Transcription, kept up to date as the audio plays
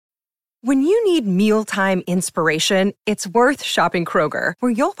When you need mealtime inspiration, it's worth shopping Kroger,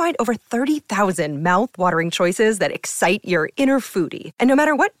 where you'll find over 30,000 mouth-watering choices that excite your inner foodie. And no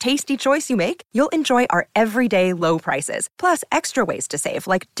matter what tasty choice you make, you'll enjoy our everyday low prices, plus extra ways to save,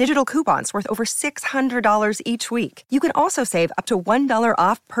 like digital coupons worth over $600 each week. You can also save up to $1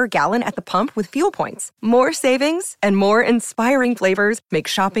 off per gallon at the pump with fuel points. More savings and more inspiring flavors make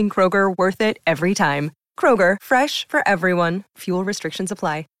shopping Kroger worth it every time. Kroger, fresh for everyone. Fuel restrictions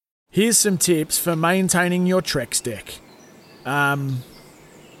apply. Here's some tips for maintaining your Trex deck.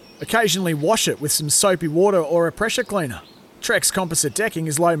 Occasionally wash it with some soapy water or a pressure cleaner. Trex composite decking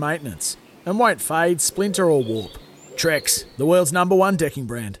is low maintenance and won't fade, splinter or warp. Trex, the world's #1 decking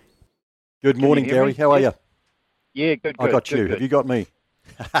brand. Good morning, Gary. How are you? Yeah, good. I got you. Good. Have you got me?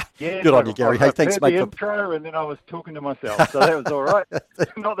 Yeah, good on you, Gary. Hey, thanks, mate. The intro, and then I was talking to myself, so that was all right.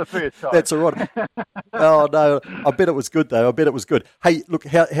 Not the first time. That's all right. Oh, no, I bet it was good, though. I bet it was good. Hey, look,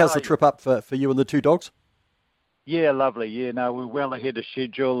 how's the trip up for you and the two dogs? Yeah, lovely. Yeah, no, we're well ahead of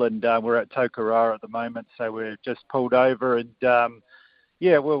schedule, and we're at Tokarara at the moment, so we're just pulled over, and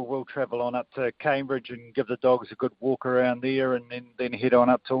we'll travel on up to Cambridge and give the dogs a good walk around there, and then head on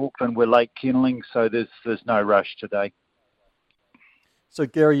up to Auckland. We're late kenneling, so there's no rush today. So,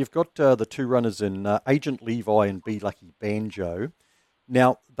 Gary, you've got the two runners in Agent Levi and Be Lucky Banjo.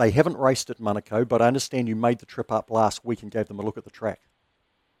 Now, they haven't raced at Manukau, but I understand you made the trip up last week and gave them a look at the track.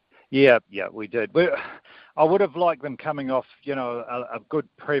 Yeah, we did. I would have liked them coming off, a good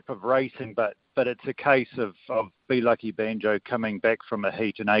prep of racing, but it's a case of Be Lucky Banjo coming back from a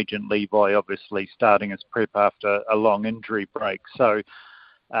heat and Agent Levi obviously starting his prep after a long injury break. So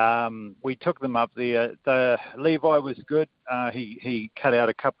we took them up there. The Levi was good. He cut out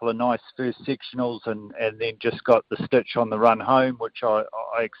a couple of nice first sectionals and then just got the stitch on the run home, which I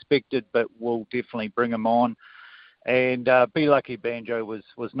expected, but will definitely bring him on. And Be Lucky Banjo was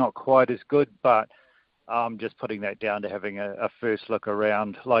not quite as good, but I'm just putting that down to having a first look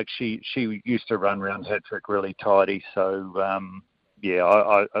around. Like she used to run around Hattrick really tidy, so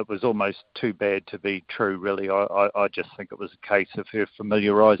it was almost too bad to be true, really. I just think it was a case of her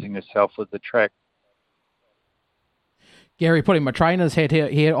familiarising herself with the track. Gary, putting my trainer's hat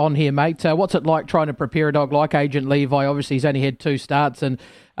here, mate. What's it like trying to prepare a dog like Agent Levi? Obviously, he's only had 2 starts and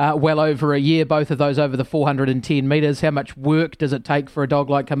well over a year, both of those over the 410 metres. How much work does it take for a dog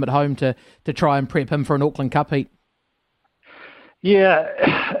like him at home to try and prep him for an Auckland Cup heat? Yeah,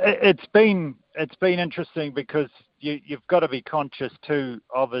 it's been interesting because you've got to be conscious too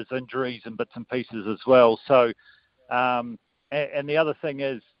of his injuries and bits and pieces as well. So, and the other thing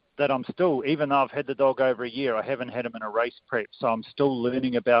is that I'm still, even though I've had the dog over a year, I haven't had him in a race prep. So I'm still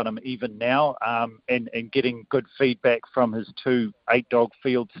learning about him even now, and getting good feedback from his 2 8-dog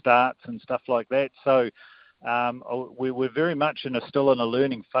field starts and stuff like that. So we're very much still in a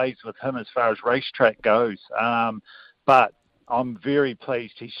learning phase with him as far as racetrack goes. But I'm very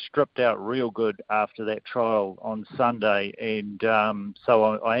pleased. He stripped out real good after that trial on Sunday, and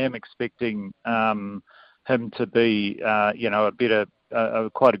so I am expecting him to be,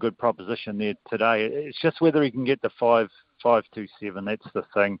 quite a good proposition there today. It's just whether he can get the 5.27. That's the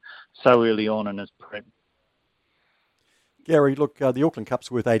thing. So early on in his prep. Gary, look, the Auckland Cup's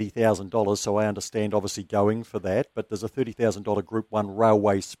worth $80,000, so I understand obviously going for that, but there's a $30,000 Group 1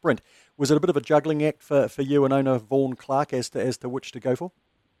 railway sprint. Was it a bit of a juggling act for you and owner Vaughan Clark as to which to go for?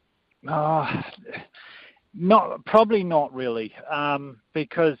 Probably not really,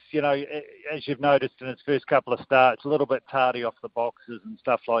 because, as you've noticed in his first couple of starts, a little bit tardy off the boxes and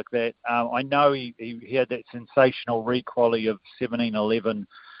stuff like that. I know he had that sensational re-quali of 17:11,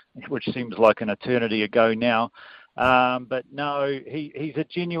 which seems like an eternity ago now. But no, he's a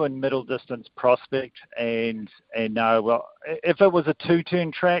genuine middle distance prospect, and no, well, if it was a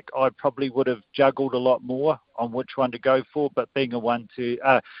 2-turn track, I probably would have juggled a lot more on which one to go for. But being a 1-turn,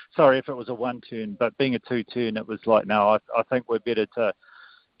 if it was a 1-turn, but being a 2-turn, it was like, no, I think we're better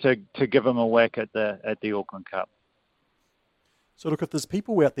to give him a whack at the Auckland Cup. So look, if there's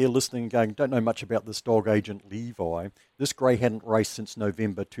people out there listening and going, don't know much about this dog, Agent Levi, this grey hadn't raced since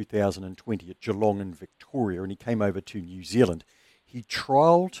November 2020 at Geelong in Victoria, and he came over to New Zealand. He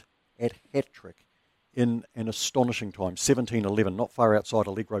trialled at Hattrick in an astonishing time, 17:11, not far outside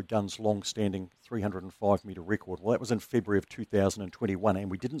Allegro Gunn's long-standing 305-metre record. Well, that was in February of 2021,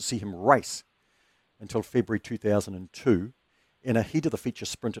 and we didn't see him race until February 2002. In a heat of the feature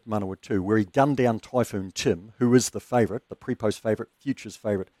sprint at Manawatu, where he gunned down Typhoon Tim, who is the favourite, the pre-post favourite, futures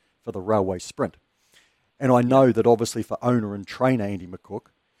favourite for the railway sprint. And I know that obviously for owner and trainer Andy McCook,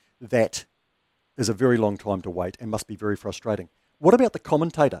 that is a very long time to wait and must be very frustrating. What about the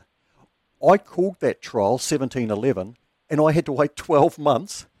commentator? I called that trial 17:11, and I had to wait 12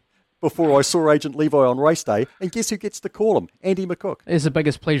 months before I saw Agent Levi on race day, and guess who gets to call him? Andy McCook. It's the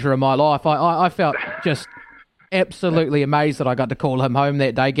biggest pleasure of my life. I felt just absolutely amazed that I got to call him home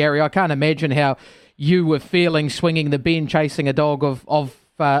that day, Gary. I can't imagine how you were feeling swinging the bend, chasing a dog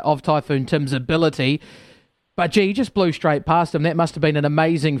of Typhoon Tim's ability. But gee, he just blew straight past him. That must have been an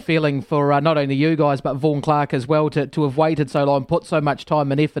amazing feeling for not only you guys, but Vaughan Clark as well, to have waited so long, put so much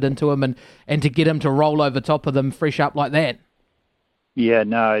time and effort into him, and to get him to roll over top of them fresh up like that. Yeah,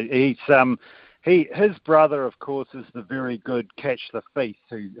 no, he's his brother, of course, is the very good Catch the Feast,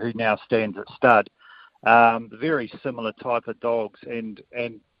 who now stands at stud. Very similar type of dogs, and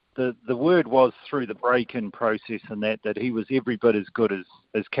the word was through the break-in process and that he was every bit as good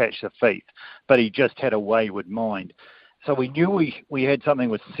as Catch the Feast, but he just had a wayward mind. So we knew we had something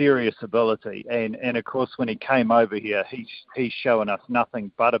with serious ability, and of course when he came over here, he's shown us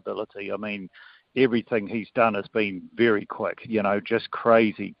nothing but ability. I mean, everything he's done has been very quick, just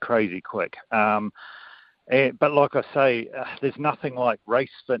crazy quick. But like I say, there's nothing like race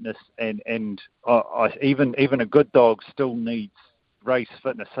fitness, and even a good dog still needs race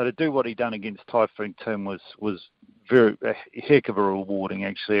fitness. So to do what he done against Typhoon Tim was very a heck of a rewarding.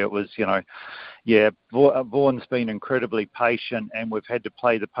 Actually, it was Vaughan's been incredibly patient, and we've had to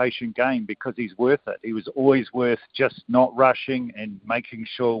play the patient game because he's worth it. He was always worth just not rushing and making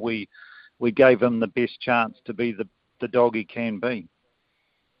sure we gave him the best chance to be the dog he can be.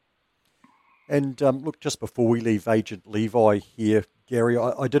 And look, just before we leave Agent Levi here, Gary,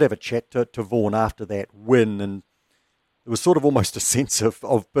 I did have a chat to Vaughan after that win, and there was sort of almost a sense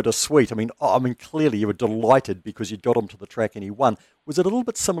of bittersweet. I mean, clearly you were delighted because you'd got him to the track and he won. Was it a little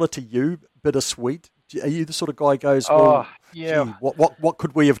bit similar to you, bittersweet? Are you the sort of guy who goes, well, yeah. Gee, what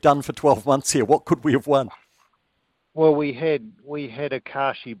could we have done for 12 months here? What could we have won? Well, we had a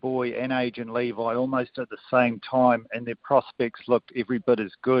Kashi boy and Agent Levi almost at the same time, and their prospects looked every bit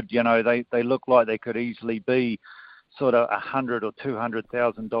as good. They looked like they could easily be sort of $100,000 or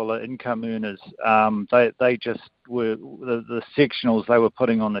 $200,000 income earners. They just were the sectionals they were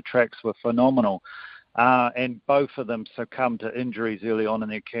putting on the tracks were phenomenal, and both of them succumbed to injuries early on in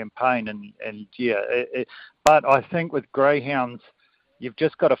their campaign. But I think with greyhounds, you've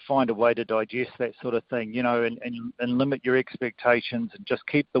just got to find a way to digest that sort of thing, and limit your expectations and just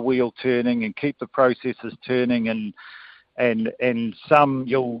keep the wheel turning and keep the processes turning, and some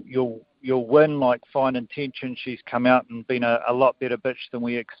you'll win, like Fine Intention. She's come out and been a lot better bitch than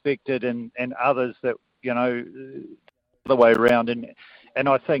we expected, and others that the other way around. And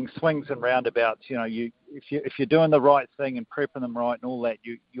I think swings and roundabouts, if you're doing the right thing and prepping them right and all that,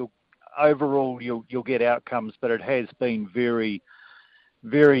 you'll get outcomes. But it has been very,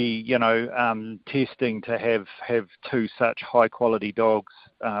 very testing to have two such high quality dogs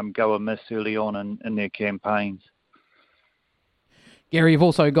go amiss early on in their campaigns. Gary, you've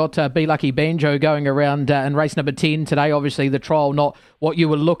also got Be Lucky Banjo going around in race number 10 today. Obviously, the trial not what you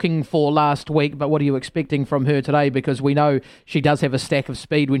were looking for last week, but what are you expecting from her today? Because we know she does have a stack of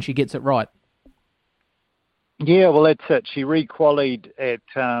speed when she gets it right. Yeah, well, that's it. She re-qualied at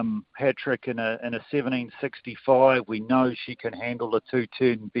Hattrick in a 1765. We know she can handle the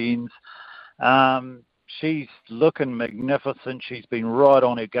two-turn bends. She's looking magnificent. She's been right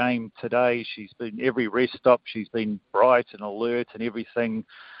on her game today. She's been every rest stop. She's been bright and alert and everything.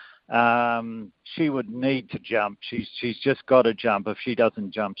 She would need to jump. She's just got to jump. If she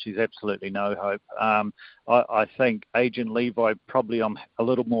doesn't jump, she's absolutely no hope. I think Agent Levi, probably I'm a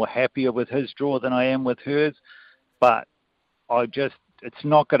little more happier with his draw than I am with hers, but it's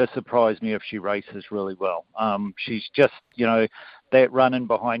not going to surprise me if she races really well. She's just, that run-in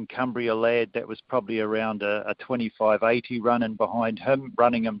behind Cumbria Lad, that was probably around a 25-80 run-in behind him,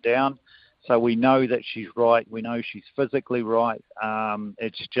 running him down. So we know that she's right. We know she's physically right.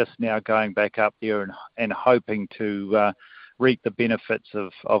 It's just now going back up there and hoping to reap the benefits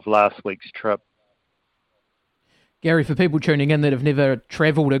of last week's trip. Gary, for people tuning in that have never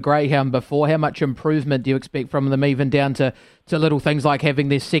travelled a greyhound before, how much improvement do you expect from them, even down to little things like having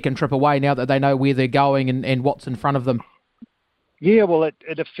their second trip away now that they know where they're going and what's in front of them? Yeah, well,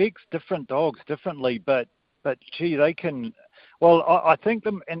 it affects different dogs differently, but gee, they can. Well, I think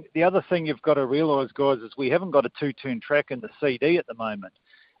them, and the other thing you've got to realise, guys, is we haven't got a two-turn track in the CD at the moment,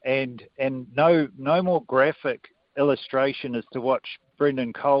 and no more graphic illustration as to watch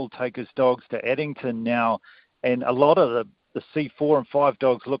Brendan Cole take his dogs to Addington now, and a lot of the C4 and 5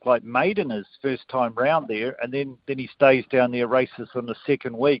 dogs look like Maiden his first time round there, and then he stays down there, races from the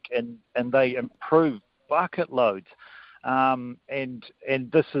second week, and they improve bucket loads. And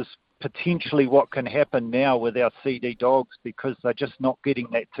this is potentially what can happen now with our CD dogs because they're just not getting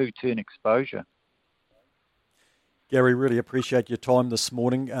that two-turn exposure. Gary, really appreciate your time this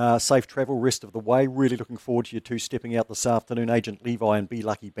morning. Safe travel rest of the way. Really looking forward to you two stepping out this afternoon. Agent Levi and Be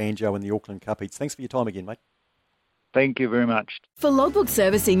Lucky Banjo in the Auckland Cup Heats. Thanks for your time again, mate. Thank you very much. For logbook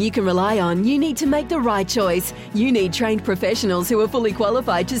servicing you can rely on, you need to make the right choice. You need trained professionals who are fully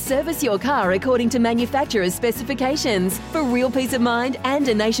qualified to service your car according to manufacturer's specifications. For real peace of mind and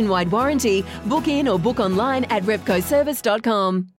a nationwide warranty, book in or book online at repcoservice.com.